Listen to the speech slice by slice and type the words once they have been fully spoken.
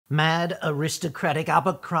Mad aristocratic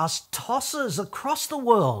upper crust tossers across the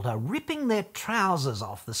world are ripping their trousers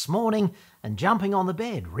off this morning and jumping on the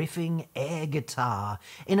bed, riffing air guitar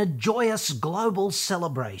in a joyous global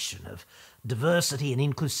celebration of diversity and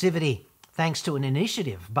inclusivity, thanks to an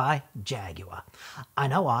initiative by Jaguar. I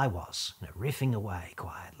know I was, riffing away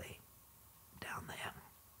quietly down there.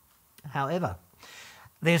 However,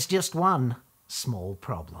 there's just one small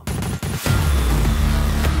problem.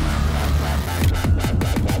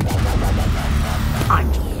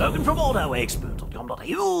 I'm John Cadogan from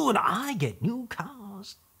AutoExpert.com.au, and I get new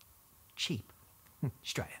cars cheap.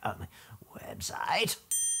 Australia only. Website.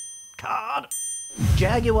 Card.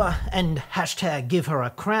 Jaguar and hashtag give her a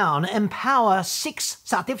crown empower 6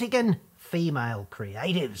 significant female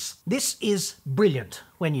creatives. This is brilliant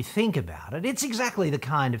when you think about it. It's exactly the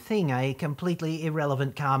kind of thing a completely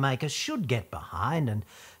irrelevant car maker should get behind and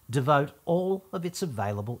devote all of its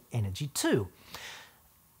available energy to.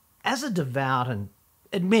 As a devout and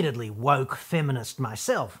admittedly woke feminist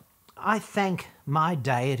myself, I thank my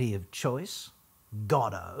deity of choice,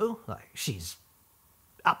 Goddo, like she's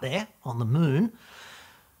up there on the moon.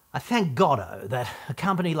 I thank Goddo that a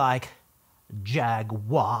company like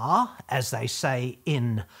Jaguar, as they say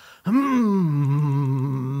in America,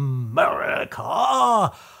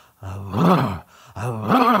 I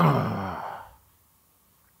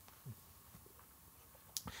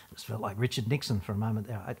just felt like Richard Nixon for a moment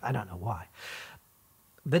there. I don't know why.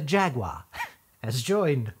 But Jaguar has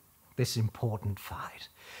joined this important fight.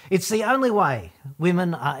 It's the only way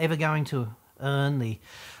women are ever going to earn the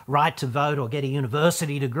right to vote or get a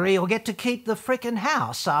university degree or get to keep the frickin'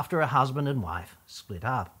 house after a husband and wife split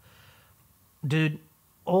up. Dude,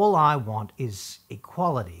 all I want is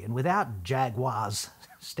equality, and without Jaguar's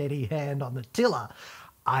steady hand on the tiller,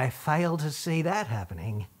 I fail to see that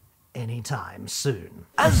happening anytime soon.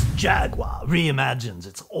 As Jaguar reimagines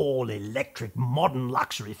its all-electric modern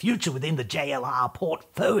luxury future within the JLR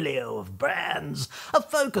portfolio of brands, a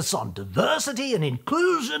focus on diversity and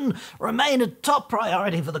inclusion remain a top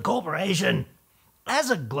priority for the corporation. As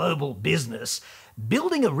a global business,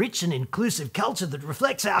 building a rich and inclusive culture that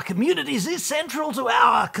reflects our communities is central to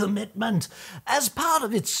our commitment. As part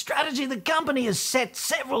of its strategy, the company has set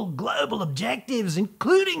several global objectives,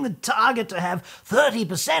 including the target to have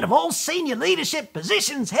 30% of all senior leadership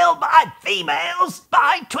positions held by females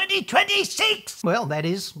by 2026. Well, that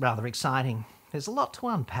is rather exciting. There's a lot to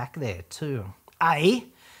unpack there too.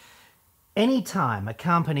 Any time a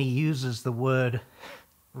company uses the word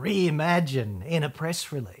reimagine in a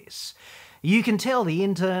press release, you can tell the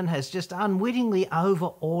intern has just unwittingly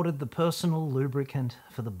over-ordered the personal lubricant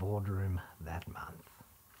for the boardroom that month.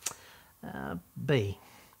 B.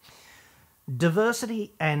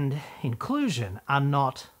 Diversity and inclusion are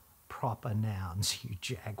not proper nouns, you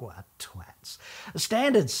Jaguar twats.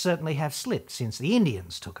 Standards certainly have slipped since the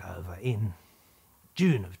Indians took over in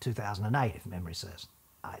June of 2008, if memory serves,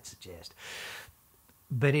 I'd suggest.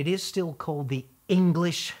 But it is still called the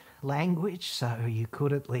English language, so you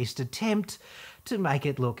could at least attempt to make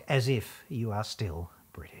it look as if you are still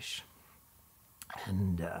British.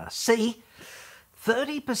 And C,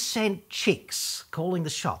 30% chicks calling the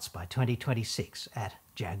shots by 2026 at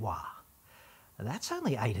Jaguar. That's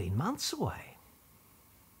only 18 months away.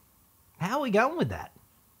 How are we going with that?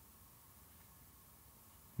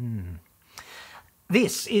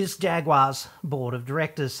 This is Jaguar's board of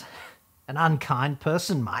directors. An unkind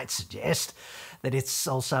person might suggest that it's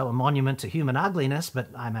also a monument to human ugliness, but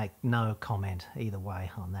I make no comment either way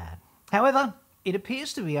on that. However, it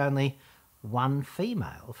appears to be only one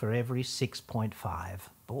female for every 6.5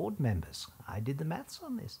 board members. I did the maths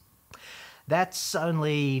on this. That's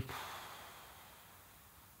only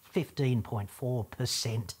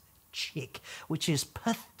 15.4% chick, which is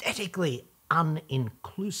pathetically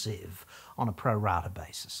uninclusive on a pro rata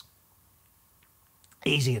basis.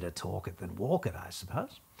 Easier to talk it than walk it, I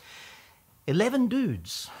suppose. 11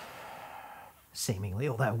 dudes, seemingly,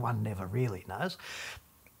 although one never really knows.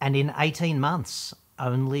 And in 18 months,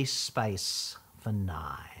 only space for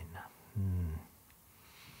 9.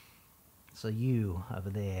 So you over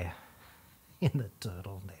there in the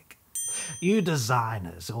turtleneck, you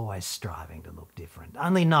designers always striving to look different,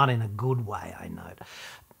 only not in a good way, I note.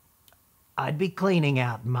 I'd be cleaning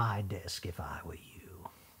out my desk if I were you.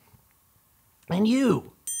 And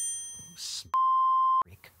you,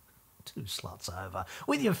 2 slots over,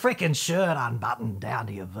 with your frickin' shirt unbuttoned down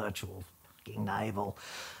to your virtual fucking navel.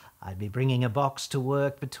 I'd be bringing a box to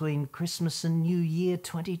work between Christmas and New Year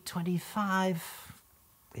 2025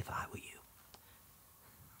 if I were you.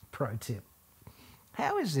 Pro tip.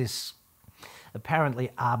 How is this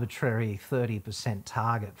apparently arbitrary 30%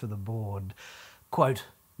 target for the board, quote,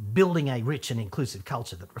 building a rich and inclusive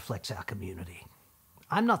culture that reflects our community.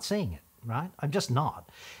 I'm not seeing it, right? I'm just not.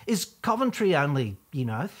 Is Coventry only,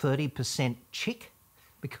 30% chick?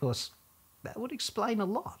 Because that would explain a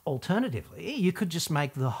lot. Alternatively, you could just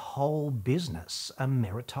make the whole business a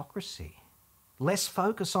meritocracy. Less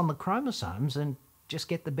focus on the chromosomes and just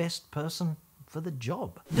get the best person for the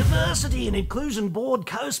job. Diversity and Inclusion Board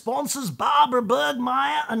co-sponsors Barbara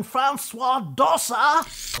Bergmeyer and Francois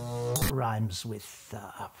Dosser, rhymes with,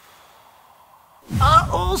 are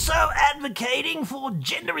also advocating for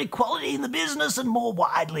gender equality in the business and more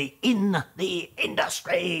widely in the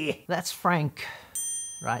industry. That's Frank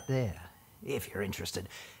right there, if you're interested.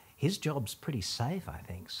 His job's pretty safe, I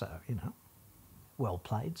think, so, well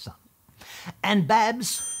played, son. And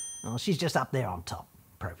Babs, well, she's just up there on top,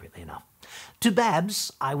 appropriately enough. To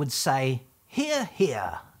Babs, I would say, hear,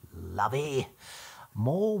 hear, lovey.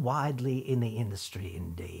 More widely in the industry,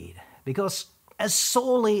 indeed. Because as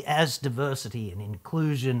sorely as diversity and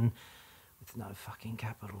inclusion, with no fucking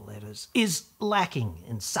capital letters, is lacking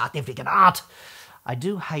in significant art, I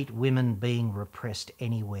do hate women being repressed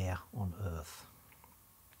anywhere on earth.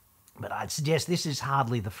 But I'd suggest this is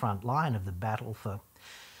hardly the front line of the battle for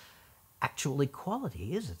actual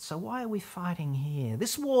equality, is it? So why are we fighting here?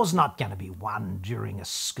 This war's not going to be won during a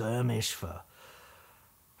skirmish for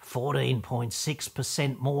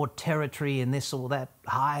 14.6% more territory in this or that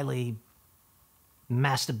highly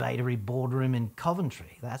masturbatory boardroom in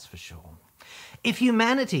Coventry, that's for sure. If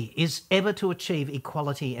humanity is ever to achieve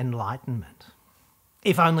equality enlightenment,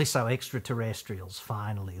 if only so extraterrestrials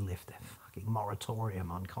finally lift their fucking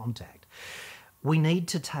moratorium on contact, we need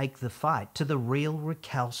to take the fight to the real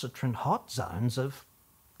recalcitrant hot zones of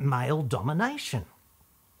male domination.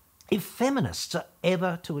 If feminists are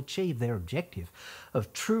ever to achieve their objective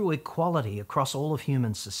of true equality across all of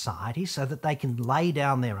human society so that they can lay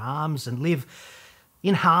down their arms and live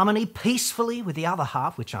in harmony peacefully with the other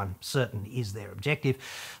half, which I'm certain is their objective,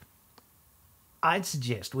 I'd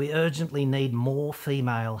suggest we urgently need more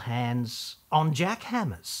female hands on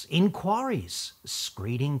jackhammers, in quarries,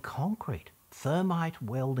 screeding concrete, thermite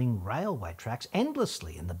welding railway tracks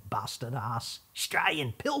endlessly in the busted-ass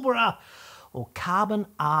Australian Pilbara, or carbon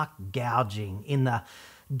arc gouging in the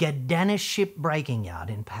Gadanish ship-breaking yard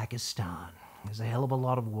in Pakistan. There's a hell of a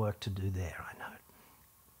lot of work to do there, I know.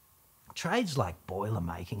 Trades like boiler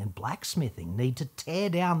making and blacksmithing need to tear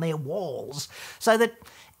down their walls so that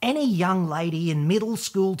any young lady in middle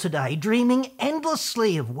school today dreaming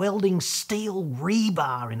endlessly of welding steel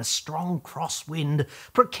rebar in a strong crosswind,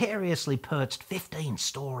 precariously perched 15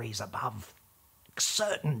 stories above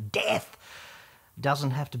certain death,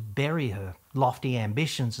 doesn't have to bury her lofty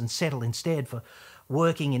ambitions and settle instead for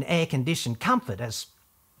working in air-conditioned comfort as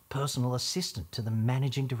personal assistant to the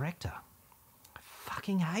managing director. I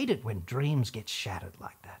fucking hate it when dreams get shattered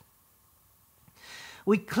like that.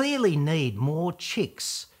 We clearly need more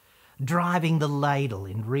chicks driving the ladle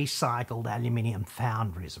in recycled aluminium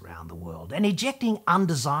foundries around the world and ejecting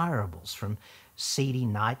undesirables from seedy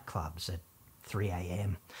nightclubs at 3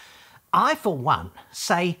 a.m. I, for one,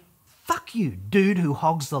 say fuck you, dude who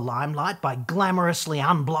hogs the limelight by glamorously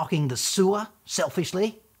unblocking the sewer,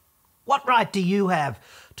 selfishly. What right do you have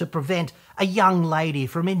to prevent a young lady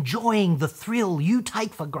from enjoying the thrill you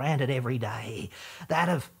take for granted every day, that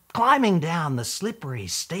of climbing down the slippery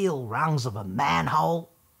steel rungs of a manhole?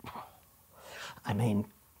 I mean,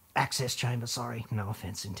 access chamber, sorry, no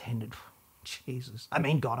offence intended. Jesus, I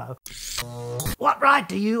mean, Gotto. What right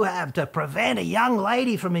do you have to prevent a young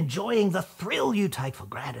lady from enjoying the thrill you take for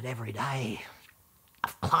granted every day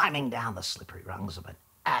of climbing down the slippery rungs of an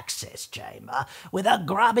access chamber with a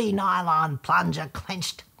grubby nylon plunger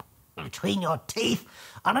clenched between your teeth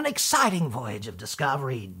on an exciting voyage of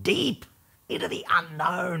discovery deep into the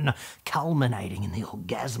unknown, culminating in the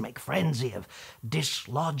orgasmic frenzy of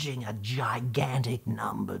dislodging a gigantic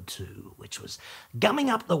number 2, which was gumming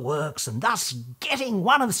up the works and thus getting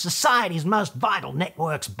one of society's most vital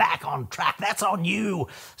networks back on track. That's on you,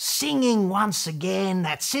 singing once again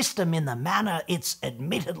that system in the manner it's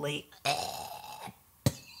admittedly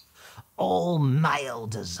all male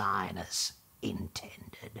designers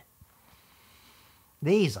intended.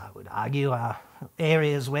 These, I would argue, are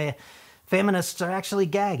areas where feminists are actually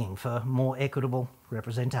gagging for more equitable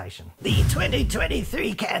representation. The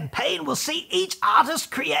 2023 campaign will see each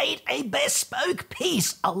artist create a bespoke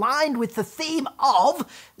piece aligned with the theme of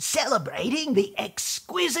celebrating the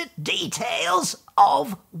exquisite details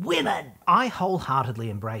of women. I wholeheartedly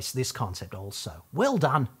embrace this concept also. Well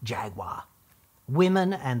done, Jaguar.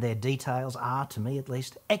 Women and their details are, to me at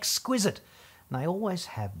least, exquisite, and they always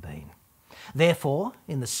have been. Therefore,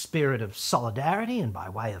 in the spirit of solidarity and by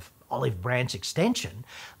way of olive branch extension,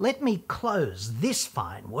 let me close this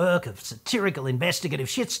fine work of satirical investigative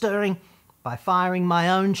shit-stirring by firing my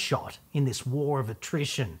own shot in this war of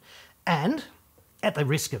attrition. And, at the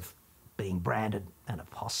risk of being branded an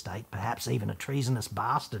apostate, perhaps even a treasonous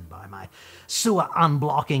bastard by my sewer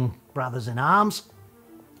unblocking brothers in arms,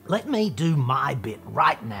 let me do my bit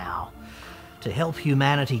right now to help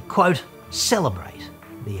humanity, quote, celebrate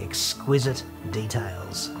the exquisite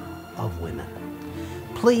details of women.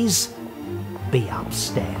 Please be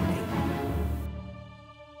upstanding.